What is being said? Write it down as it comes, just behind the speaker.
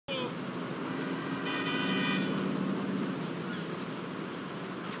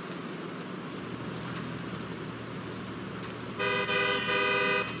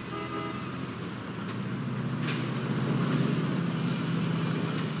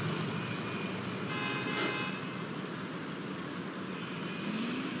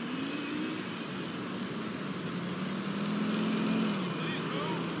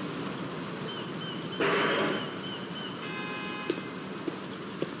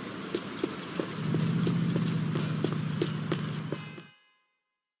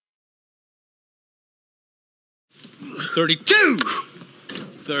32.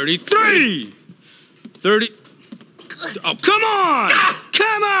 33. 30. Oh, come on!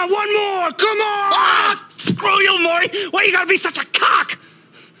 Come on, one more! Come on! Ah, screw you, Maury! Why you gotta be such a cock?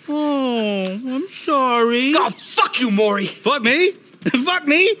 Oh, I'm sorry. Oh, fuck you, Maury! Fuck me? Fuck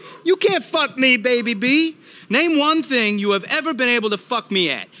me? You can't fuck me, baby B. Name one thing you have ever been able to fuck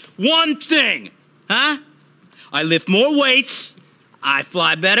me at. One thing, huh? I lift more weights, I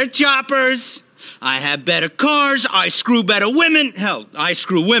fly better choppers, I have better cars, I screw better women. Hell, I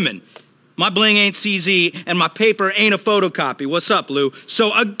screw women. My bling ain't CZ, and my paper ain't a photocopy. What's up, Lou?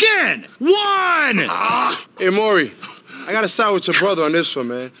 So again, one! Hey, Maury, I gotta side with your brother on this one,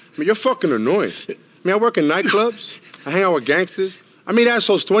 man. I mean, you're fucking annoying. I mean, I work in nightclubs, I hang out with gangsters, I meet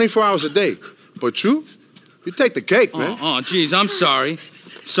assholes 24 hours a day. But you take the cake, man. Oh, geez, I'm sorry.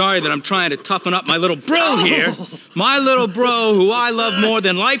 Sorry that I'm trying to toughen up my little bro here. My little bro who I love more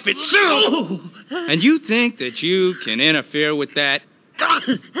than life itself. And you think that you can interfere with that?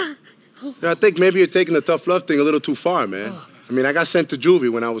 I think maybe you're taking the tough love thing a little too far, man. I mean, I got sent to juvie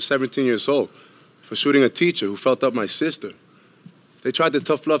when I was 17 years old for shooting a teacher who felt up my sister. They tried the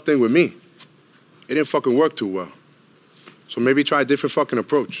tough love thing with me. It didn't fucking work too well. So maybe try a different fucking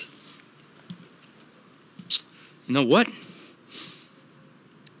approach. You know what?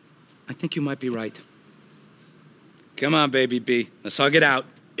 I think you might be right. Come on, baby B. Let's hug it out.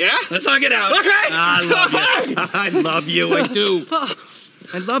 Yeah? Let's hug it out. Okay. I love you. I love you. I do.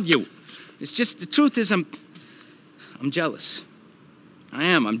 I love you. It's just, the truth is, I'm jealous. I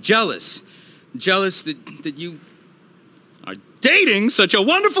am. I'm jealous. Jealous that you are dating such a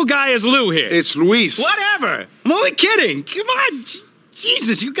wonderful guy as Lou here. It's Luis. Whatever. I'm only kidding. Come on.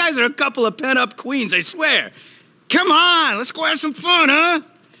 Jesus, you guys are a couple of pent-up queens, I swear. Come on. Let's go have some fun, huh?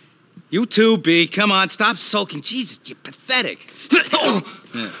 You too, B. Come on, stop sulking. Jesus, you're pathetic.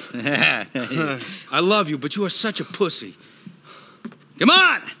 I love you, but you are such a pussy. Come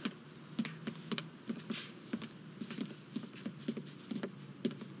on!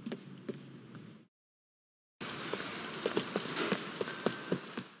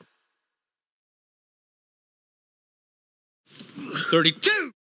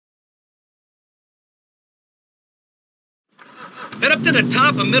 $32. Head up to the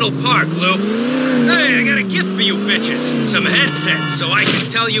top of Middle Park, Lou. Hey, I got a gift for you bitches. Some headsets, so I can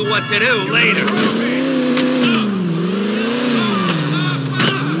tell you what to do later.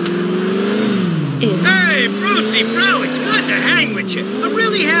 Hey, Brucey, bro, it's good to hang with you. I'm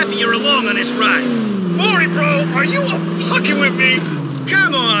really happy you're along on this ride. Maury, bro, are you fucking with me?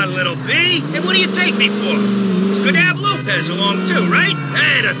 Come on, little B. Hey, what do you take me for? It's good to have Lopez along, too, right?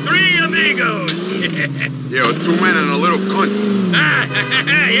 Hey, the three amigos. Yo, 2 men and a little cunt.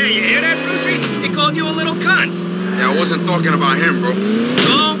 Yeah, you hear that, Brucey? He called you a little cunt. Yeah, I wasn't talking about him, bro.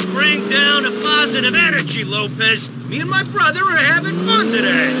 Don't bring down the positive energy, Lopez. Me and my brother are having fun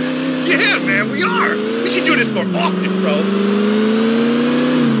today. Yeah, man, we are. We should do this more often, bro.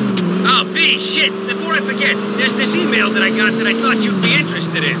 Oh, B, shit. Before I forget, there's this email that I got that I thought you'd be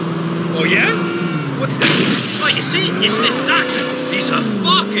interested in. Oh, yeah? What's that? Oh, you see, it's this doctor. He's a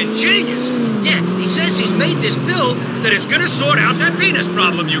fucking genius. Yeah, he says he's made this pill that is gonna sort out that penis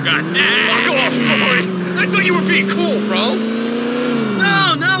problem you got. Fuck off, Maury. I thought you were being cool, bro.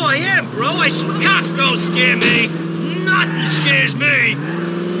 No, I am, bro. Cops don't scare me. Nothing scares me.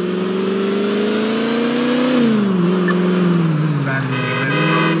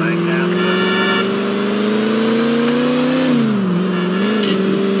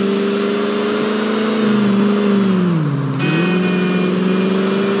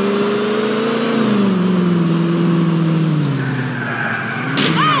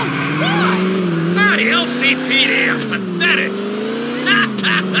 Pathetic.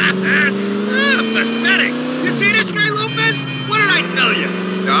 Pathetic. You see this guy, Lopez? What did I tell you?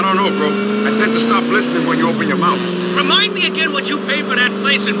 Yeah, I don't know, bro. I tend to stop listening when you open your mouth. Remind me again what you paid for that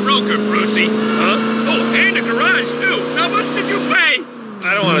place in Broker, Brucey. Huh? Oh, and the garage, too. How much did you pay?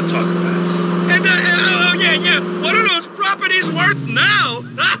 I don't want to talk about it. And, yeah. What are those properties worth now?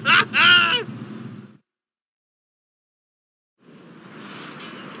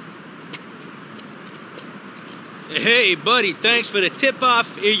 Hey, buddy, thanks for the tip-off.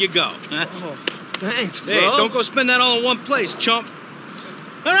 Here you go. Oh, thanks, bro. Hey, don't go spend that all in one place, chump.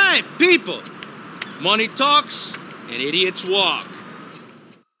 All right, people. Money talks and idiots walk.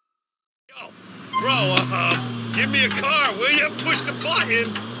 Yo, bro, give me a car, will you? Push the button.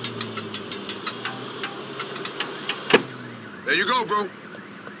 There you go, bro.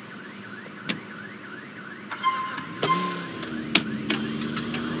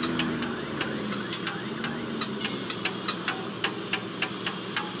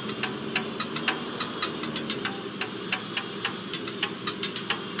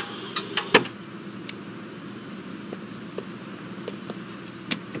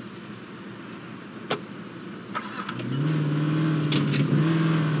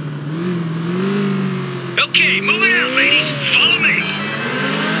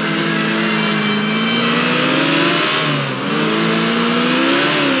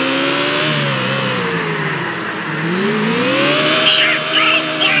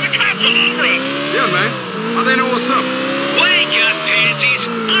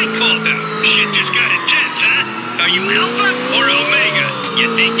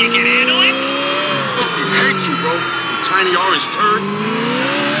 tiny orange turd.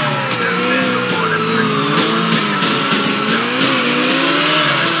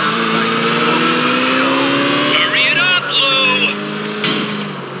 Hurry it up, Lou!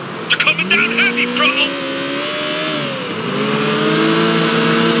 They're coming down heavy, bro!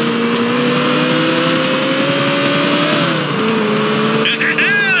 They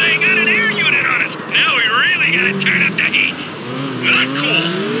got an air unit on us! Now we really gotta turn up the heat! Not cool!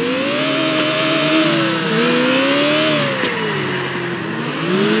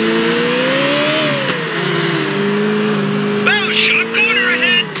 Oh, shot corner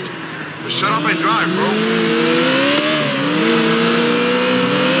ahead! Shut up and drive, bro.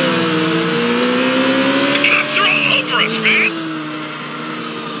 The cops are all over us, man!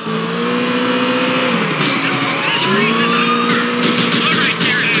 This race is over! All right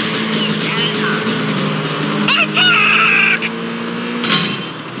there, Hec. Over. Oh, fuck!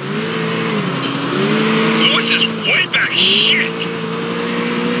 Lewis is way back. Shit!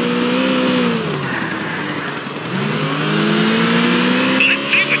 Let's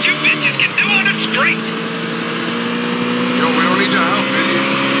see what you bitches can do on a straight! Yo, we don't need your help, idiot.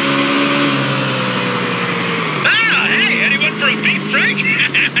 Ah, hey, anyone for a beef, Frank?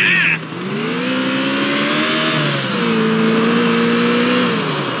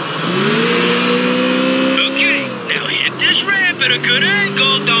 Okay, now hit this ramp at a good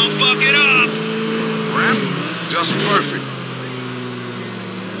angle. Don't fuck it up. Ramp? Just perfect.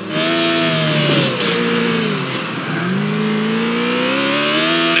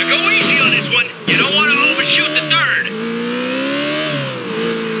 Now go easy on this one. You don't want to overshoot the third.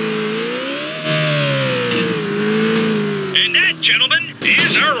 And that, gentlemen,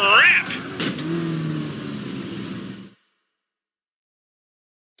 is a wrap.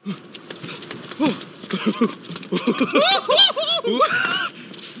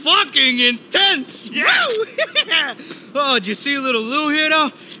 Fucking intense! Yeah! Oh, did you see little Lou here,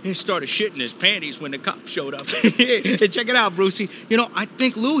 though? He started shitting his panties when the cops showed up. Hey, check it out, Brucey. You know, I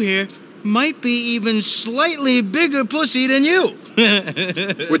think Lou here might be even slightly bigger pussy than you.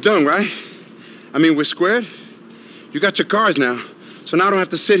 We're done, right? I mean, we're squared. You got your cars now, so now I don't have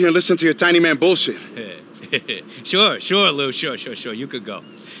to sit here and listen to your tiny man bullshit. Sure, Lou. Sure. You could go.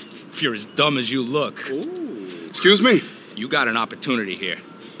 If you're as dumb as you look. Ooh. Excuse me? You got an opportunity here.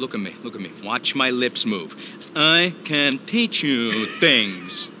 Look at me. Watch my lips move. I can teach you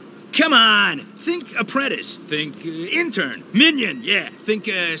things. Come on! Think apprentice. Think intern. Minion, yeah. Think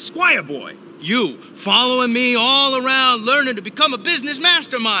squire boy. You, following me all around, learning to become a business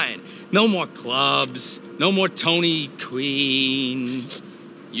mastermind. No more clubs. No more Tony Queen.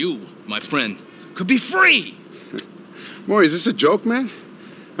 You, my friend, could be free. Maury, is this a joke, man?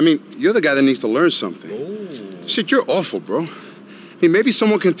 I mean, you're the guy that needs to learn something. Oh. Shit, you're awful, bro. I mean, maybe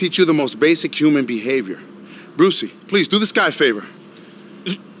someone can teach you the most basic human behavior. Brucey, please, do this guy a favor.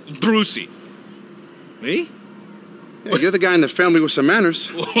 Brucey. Me? Yeah, you're the guy in the family with some manners.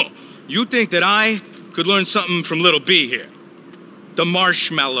 Whoa. You think that I could learn something from little B here? The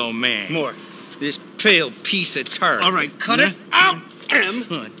marshmallow man. More. This pale piece of turd. All right, cut it out, M.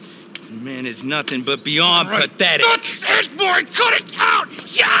 This man is nothing but beyond pathetic. That's it, boy. Cut it out.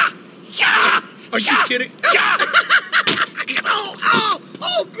 Yeah. Are you kidding? Yeah.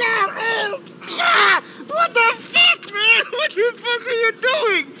 Oh, God. Oh, yeah. What the fuck, man? What the fuck are you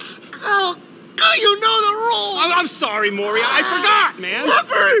doing? Oh, you know the rules. I'm sorry, Maury. I forgot, man.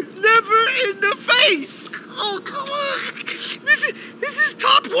 Never in the face. Oh, come on. This is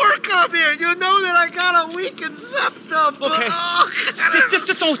top work up here. You know that I got a weakened septum. Okay. Oh,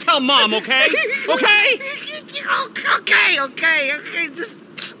 just don't tell Mom, okay? Okay? Okay. Just,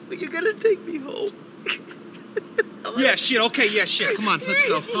 you're gonna take me home. Yeah, shit. Come on, let's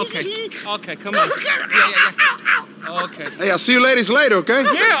go. Okay, come on. Yeah. Okay. Hey, I'll see you ladies later, okay?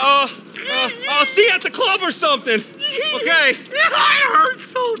 Yeah, I'll see you at the club or something. Okay. I hurt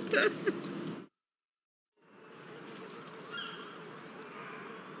so bad.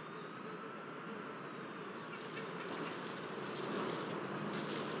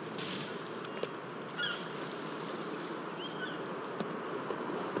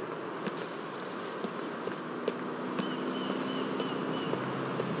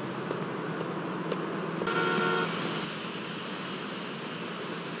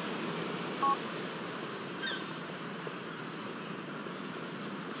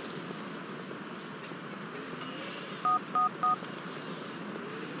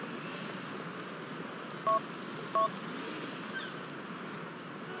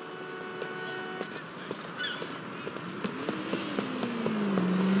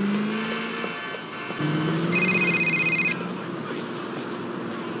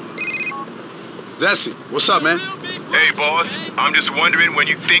 Jesse, what's up, man? Hey, Hey, boss, I'm just wondering when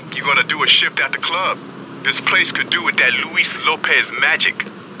you think you're gonna do a shift at the club. This place could do with that Luis Lopez magic.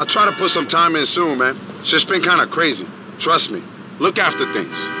 I'll try to put some time in soon, man. It's just been kind of crazy. Trust me. Look after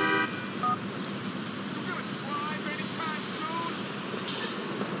things.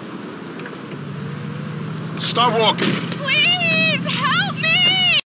 Start walking. Please help me!